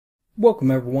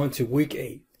Welcome everyone to week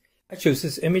 8. I chose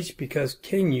this image because,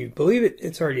 can you believe it?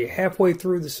 It's already halfway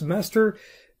through the semester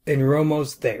and you're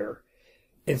almost there.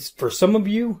 And for some of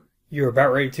you, you're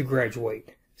about ready to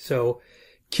graduate. So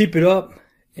keep it up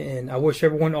and I wish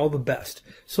everyone all the best.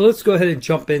 So let's go ahead and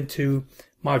jump into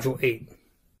Module 8.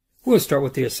 We're going to start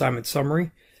with the assignment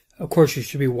summary. Of course, you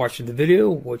should be watching the video,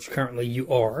 which currently you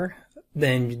are.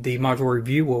 Then the module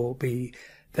review will be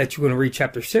that you're going to read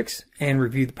Chapter 6 and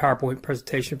review the PowerPoint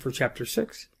presentation for Chapter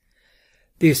 6.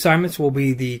 The assignments will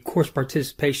be the course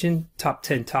participation top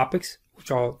 10 topics,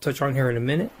 which I'll touch on here in a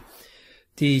minute.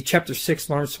 The Chapter 6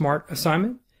 Learn Smart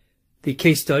assignment. The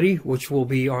case study, which will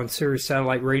be on Sirius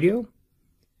Satellite Radio.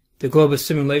 The Globus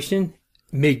Simulation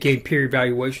mid-game peer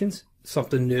evaluations,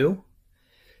 something new.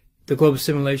 The Globus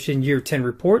Simulation Year 10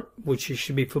 report, which you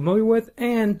should be familiar with,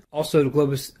 and also the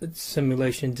Globus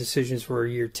Simulation decisions for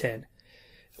Year 10.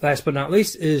 Last but not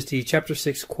least is the Chapter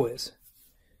 6 quiz.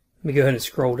 Let me go ahead and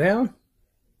scroll down.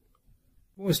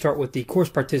 We're going to start with the course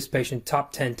participation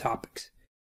top 10 topics.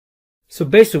 So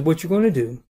basically what you're going to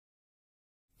do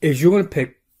is you're going to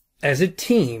pick, as a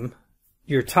team,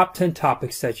 your top 10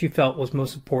 topics that you felt was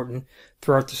most important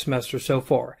throughout the semester so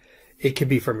far. It could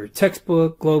be from your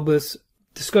textbook, Globus,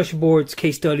 discussion boards,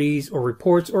 case studies, or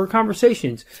reports, or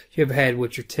conversations you have had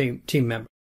with your team member.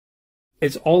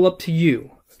 It's all up to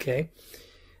you, okay?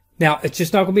 Now, it's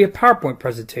just not going to be a PowerPoint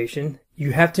presentation.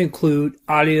 You have to include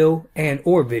audio and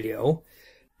or video.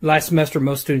 Last semester,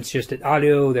 most students just did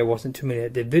audio. There wasn't too many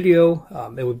that did video.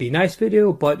 It would be nice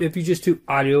video, but if you just do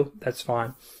audio, that's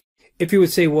fine. If you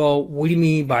would say, well, what do you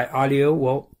mean by audio?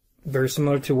 Well, very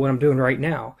similar to what I'm doing right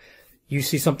now. You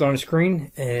see something on the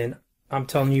screen, and I'm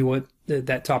telling you what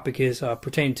that topic is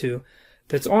pertaining to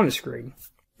that's on the screen.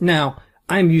 Now,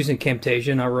 I'm using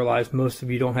Camtasia, and I realize most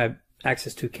of you don't have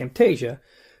access to Camtasia.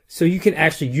 So you can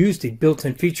actually use the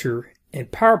built-in feature in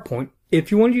PowerPoint,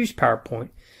 if you want to use PowerPoint,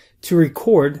 to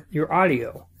record your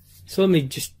audio. So let me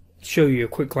just show you a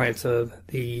quick glance of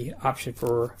the option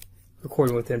for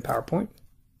recording within PowerPoint.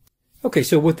 Okay,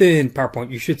 so within PowerPoint,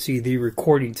 you should see the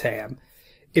recording tab.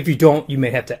 If you don't, you may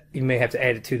have to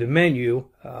add it to the menu,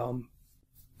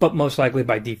 but most likely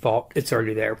by default, it's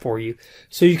already there for you.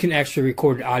 So you can actually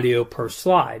record audio per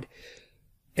slide.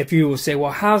 If you will say,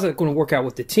 well, how's that going to work out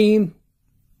with the team?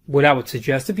 What I would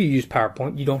suggest, if you use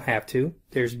PowerPoint, you don't have to.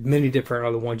 There's many different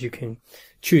other ones you can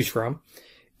choose from.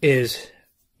 Is,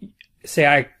 say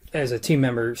I, as a team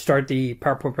member, start the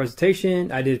PowerPoint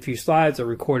presentation. I did a few slides. I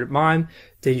recorded mine.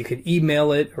 Then you could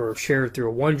email it or share it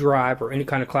through a OneDrive or any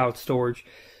kind of cloud storage.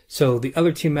 So the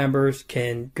other team members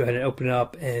can go ahead and open it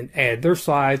up and add their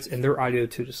slides and their audio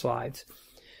to the slides.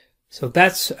 So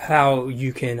that's how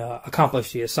you can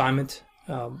accomplish the assignment.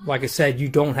 Like I said, you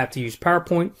don't have to use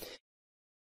PowerPoint.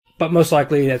 But most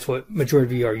likely that's what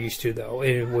majority of you are used to, though.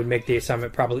 It would make the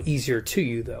assignment probably easier to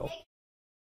you, though.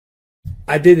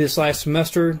 I did this last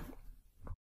semester,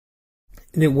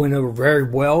 and it went over very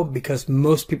well because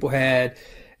most people had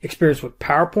experience with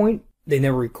PowerPoint. They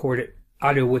never recorded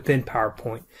audio within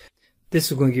PowerPoint.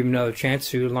 This is going to give you another chance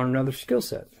to learn another skill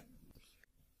set.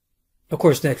 Of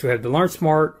course, next we have the Learn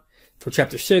Smart for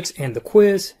Chapter 6 and the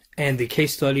quiz and the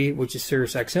case study, which is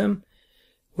Sirius XM,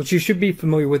 which you should be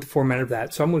familiar with the format of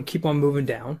that. So I'm going to keep on moving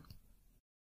down.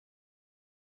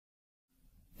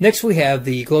 Next, we have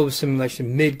the Globus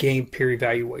Simulation mid-game peer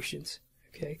evaluations.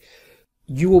 Okay,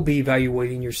 you will be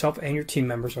evaluating yourself and your team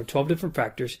members on 12 different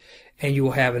factors, and you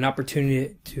will have an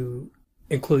opportunity to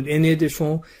include any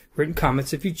additional written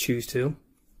comments if you choose to.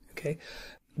 Okay,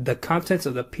 the contents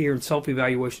of the peer and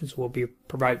self-evaluations will be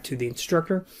provided to the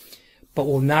instructor, but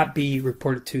will not be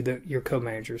reported to your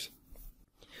co-managers.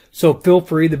 So feel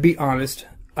free to be honest.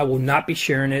 I will not be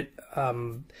sharing it.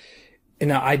 In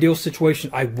an ideal situation,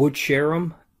 I would share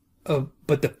them.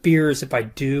 But the fear is if I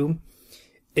do,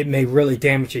 it may really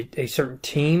damage a certain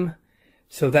team.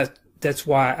 So that's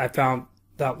why I found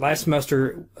that last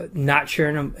semester not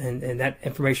sharing them and that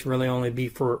information really only be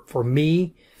for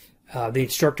me. The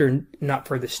instructor, not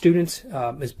for the students,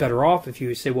 is better off. If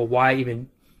you say, well, why even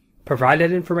provide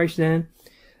that information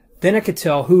then I could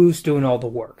tell who's doing all the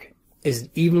work. Is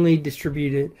it evenly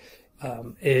distributed?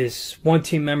 Is one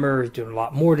team member doing a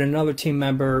lot more than another team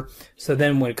member? So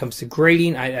then when it comes to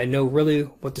grading, I know really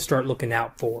what to start looking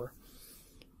out for.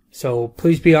 So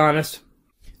please be honest.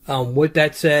 With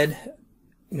that said,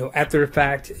 after the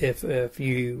fact, if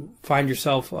you find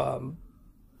yourself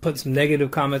putting some negative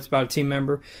comments about a team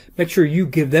member, make sure you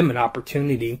give them an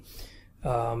opportunity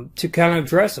to kind of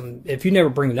address them. If you never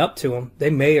bring it up to them,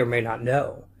 they may or may not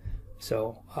know.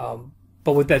 So,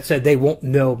 but with that said, they won't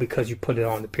know because you put it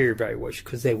on the peer evaluation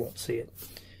because they won't see it.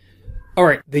 All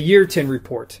right, the Year 10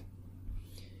 report.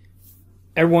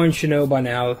 everyone should know by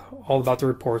now all about the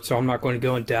report, so I'm not going to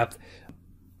go in depth.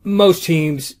 Most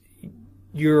teams,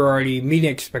 you're already meeting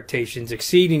expectations,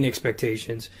 exceeding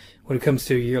expectations when it comes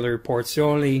to yearly reports. The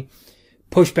only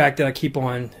pushback that I keep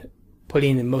on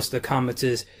putting in most of the comments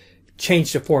is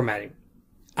change the formatting.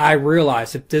 I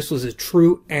realize if this was a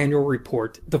true annual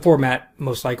report, the format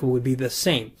most likely would be the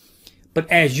same. But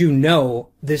as you know,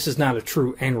 this is not a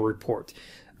true annual report.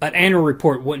 An annual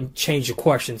report wouldn't change the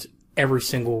questions every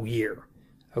single year.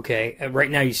 Okay,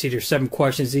 right now you see there's 7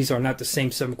 questions. These are not the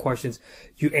same 7 questions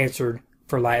you answered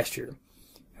for last year.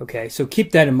 Okay, so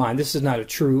keep that in mind. This is not a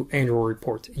true annual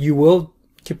report. You will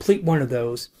complete one of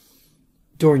those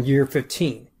during year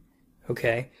 15.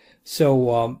 Okay,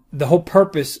 so the whole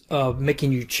purpose of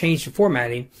making you change the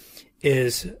formatting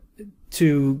is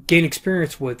to gain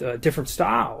experience with different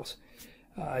styles.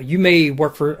 You may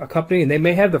work for a company and they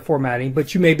may have the formatting,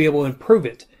 but you may be able to improve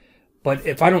it. But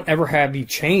if I don't ever have you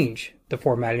change the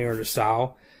formatting or the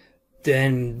style,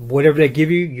 then whatever they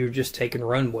give you, you're just take and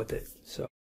run with it. So,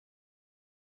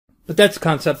 but that's the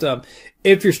concept of,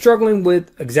 if you're struggling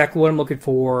with exactly what I'm looking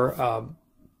for,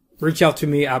 reach out to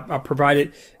me. I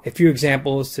provided a few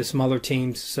examples to some other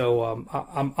teams, so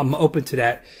I'm open to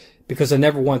that because I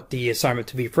never want the assignment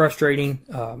to be frustrating.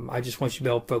 I just want you to be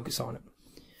able to focus on it.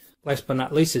 Last but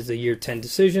not least is the year 10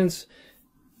 decisions.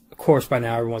 Of course, by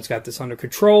now everyone's got this under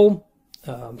control.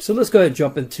 So let's go ahead and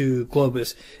jump into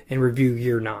Globus and review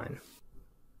year 9.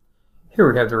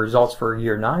 Here we have the results for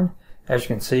year 9. As you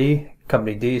can see,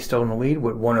 Company D is still in the lead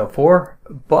with 104,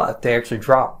 but they actually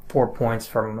dropped 4 points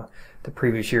from the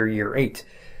previous year, year 8.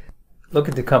 Look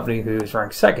at the company who's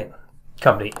ranked second,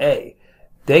 Company A.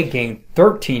 They gained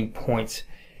 13 points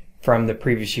from the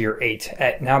previous year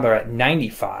 8. Now they're at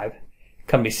 95.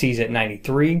 Company C is at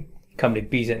 93. Company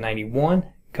B is at 91.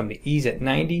 Company E is at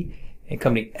 90. And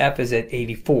Company F is at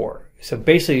 84. So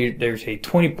basically there's a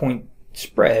 20-point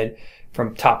spread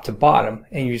from top to bottom.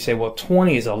 And you say, well,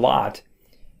 20 is a lot.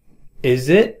 Is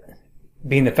it?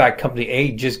 Being the fact Company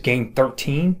A just gained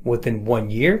 13 within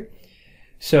 1 year.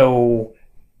 So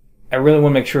I really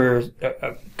want to make sure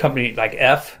a company like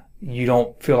F, you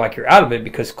don't feel like you're out of it,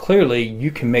 because clearly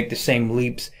you can make the same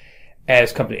leaps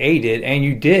as Company A did, and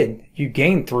you did. You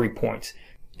gained 3 points.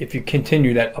 If you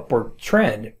continue that upward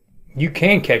trend, you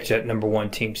can catch that number 1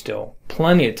 team still.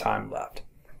 Plenty of time left.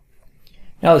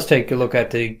 Now let's take a look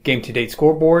at the game-to-date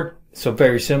scoreboard. So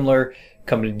very similar.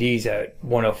 Company D is at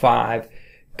 105.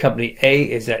 Company A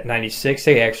is at 96.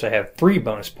 They actually have 3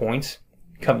 bonus points.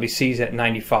 Company C is at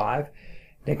 95.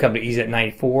 Then Company E is at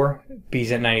 94. B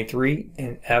is at 93.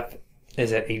 And F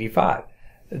is at 85.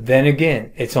 Then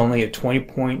again, it's only a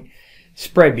 20-point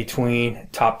spread between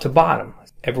top to bottom.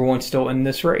 Everyone's still in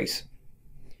this race.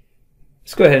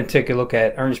 Let's go ahead and take a look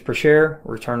at earnings per share,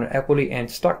 return on equity, and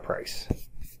stock price.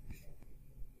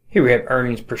 Here we have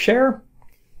earnings per share.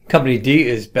 Company D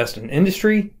is best in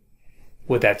industry.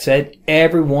 With that said,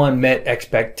 everyone met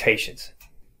expectations.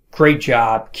 Great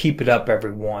job. Keep it up,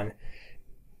 everyone.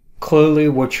 Clearly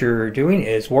what you're doing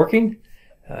is working.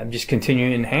 Just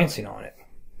continue enhancing on it.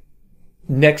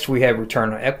 Next we have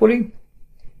return on equity.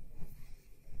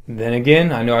 Then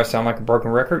again, I know I sound like a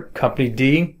broken record. Company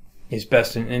D is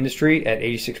best in industry at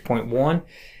 86.1.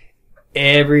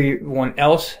 Everyone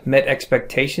else met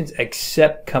expectations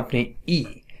except Company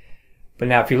E. But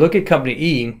now if you look at Company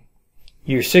E,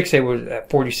 year 6 they were at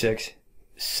 46.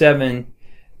 7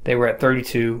 they were at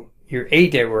 32. Year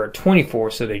 8 they were at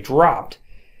 24, so they dropped.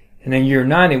 And then year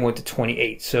 9 they went to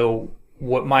 28. So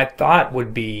what my thought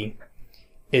would be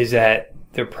is that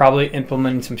they're probably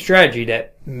implementing some strategy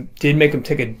that did make them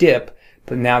take a dip,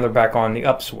 but now they're back on the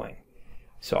upswing.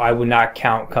 So I would not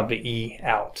count Company E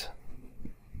out.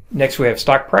 Next we have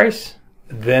stock price.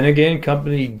 Then again,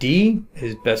 Company D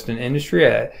is best in industry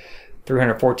at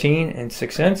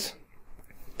 314.06 cents.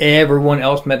 Everyone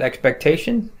else met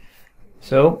expectations.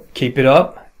 So keep it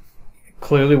up.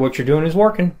 Clearly what you're doing is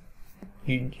working.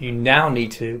 You now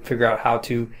need to figure out how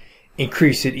to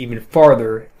increase it even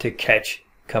farther to catch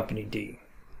Company D.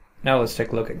 Now let's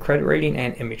take a look at credit rating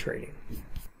and image rating.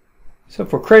 So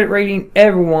for credit rating,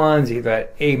 everyone's either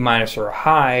at A- or a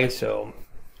high, so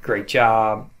great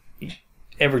job.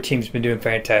 Every team's been doing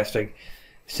fantastic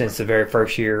since the very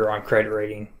first year on credit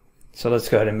rating. So let's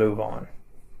go ahead and move on.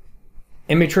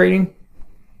 Image rating,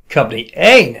 Company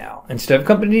A now, instead of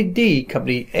Company D,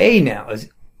 Company A now is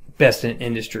best in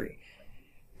industry.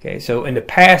 Okay, so in the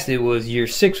past it was year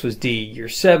 6 was D, year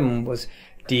 7 was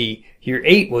D, year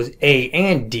 8 was A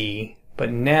and D,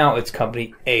 but now it's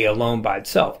Company A alone by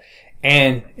itself.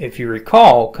 And if you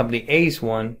recall, Company A's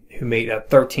one who made a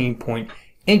 13-point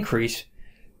increase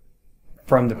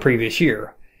from the previous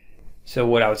year. So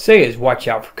what I would say is watch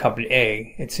out for Company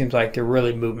A. It seems like they're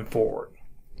really moving forward.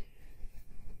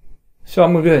 So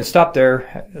I'm going to go ahead and stop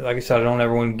there. Like I said, I don't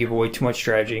ever want to give away too much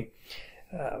strategy.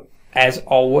 As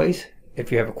always, if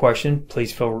you have a question,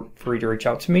 please feel free to reach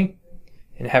out to me.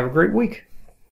 And have a great week.